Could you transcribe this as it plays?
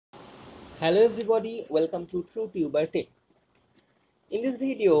Hello everybody, welcome to TrueTuber Tech. In this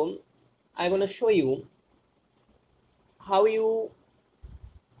video, I'm gonna show you how you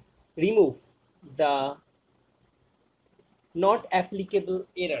remove the not applicable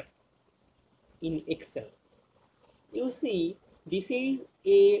error in Excel. You see, this is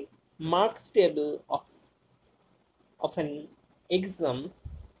a marks table of an exam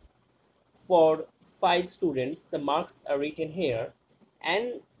for 5 students. The marks are written here,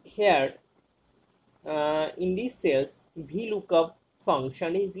 and here in these cells, Vlookup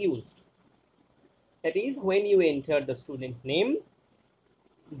function is used. That is, when you enter the student name,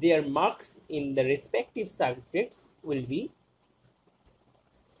 their marks in the respective subjects will be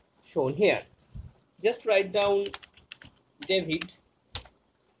shown here. Just write down David.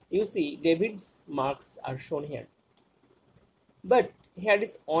 You see, David's marks are shown here. But here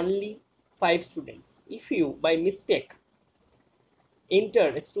is only 5 students. If you, by mistake, enter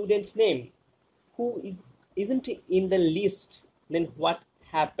a student name who isn't in the list, then what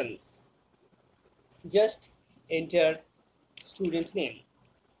happens? Just enter student name.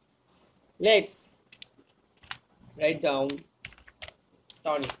 Let's write down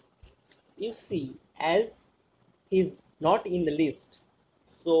Tony. You see, as he's not in the list,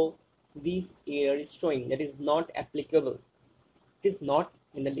 so this error is showing that is not applicable. It is not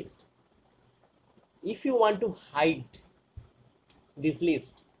in the list. If you want to hide this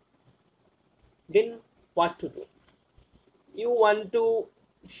list, then what to do? You want to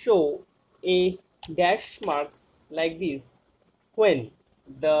show a dash marks like this when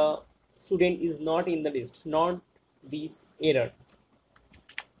the student is not in the list, not this error.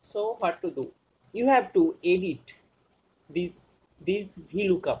 So what to do? You have to edit this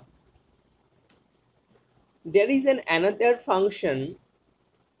VLOOKUP. There is another function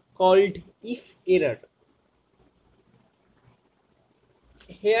called if error.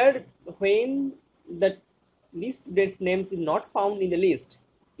 Here, when this student names is not found in the list,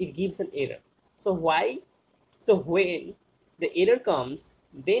 it gives an error. So why? So when the error comes,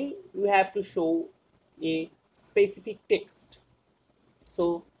 then you have to show a specific text.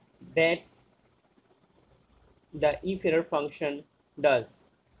 So that's the if error function does.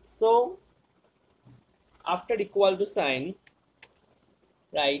 So after equal to sign,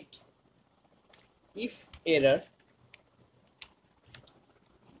 write if error,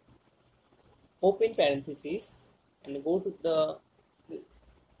 open parenthesis, and go to the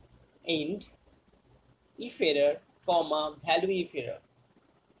end, if error, comma, value if error.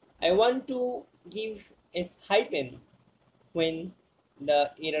 I want to give a hyphen when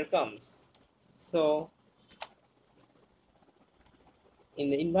the error comes. So in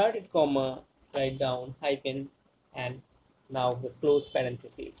the inverted comma, write down hyphen and now the close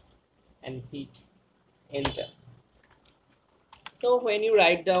parenthesis and hit enter. So when you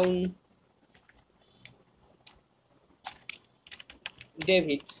write down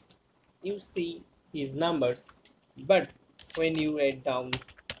David, you see his numbers, but when you write down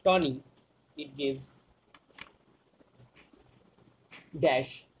Tony, it gives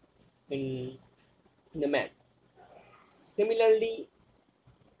dash in the math. Similarly,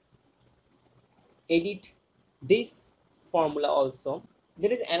 edit this formula also.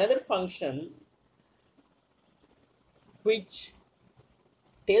 There is another function which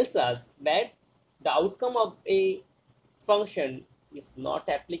tells us that the outcome of a function is not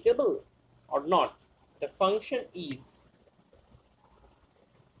applicable or not. The function is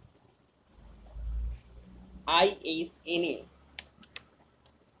ISNA.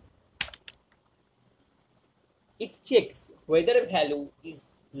 It checks whether a value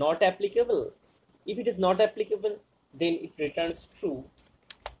is not applicable. If it is not applicable, then it returns true.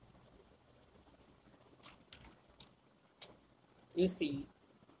 You see,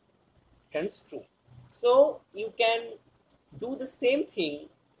 returns true. So you can do the same thing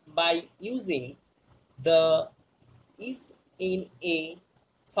by using the is in a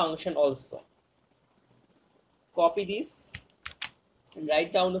function also. Copy this and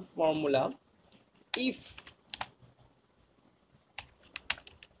write down the formula. If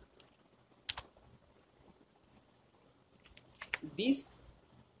this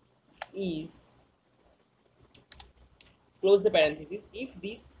is, close the parenthesis, if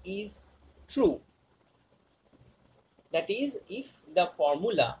this is true, that is, if the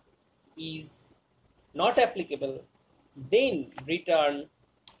formula is not applicable, then return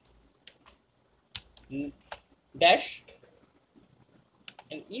dash,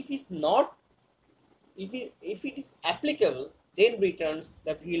 and if it is applicable, then returns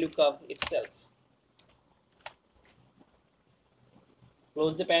the VLOOKUP itself.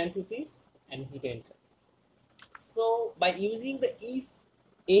 Close the parenthesis and hit enter. So by using the is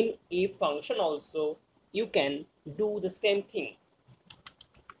in a function also you can do the same thing.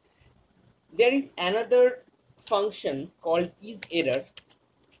 There is another function called isError.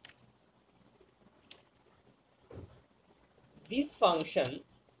 This function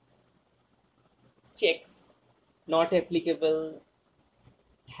checks not applicable,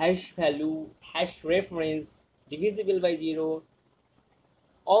 hash value, hash reference, divisible by 0,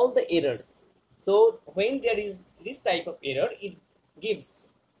 all the errors. So when there is this type of error, it gives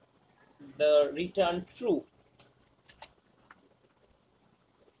the return true.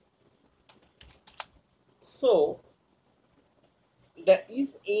 So the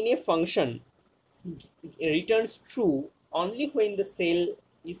is in a function returns true only when the cell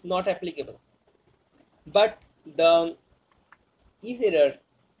is not applicable, but the is error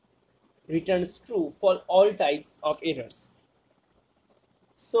returns true for all types of errors.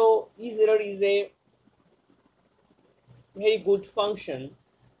 So is error is a very good function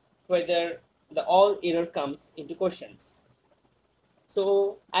whether the all error comes into questions.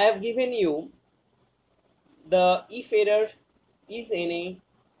 So I have given you the if error, is any,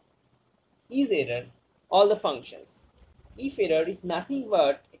 is error, all the functions. If error is nothing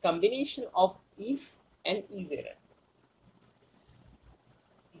but a combination of if and is error.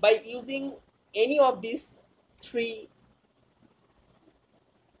 By using any of these three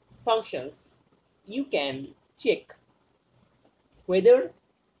functions, you can check whether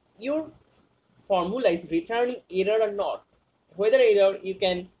your formula is returning error or not. Whether error, you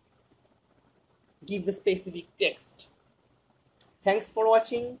can give the specific text. Thanks for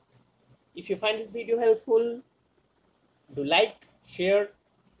watching. If you find this video helpful, do like, share,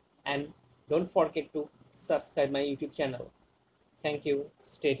 and don't forget to subscribe my YouTube channel. Thank you.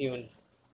 Stay tuned.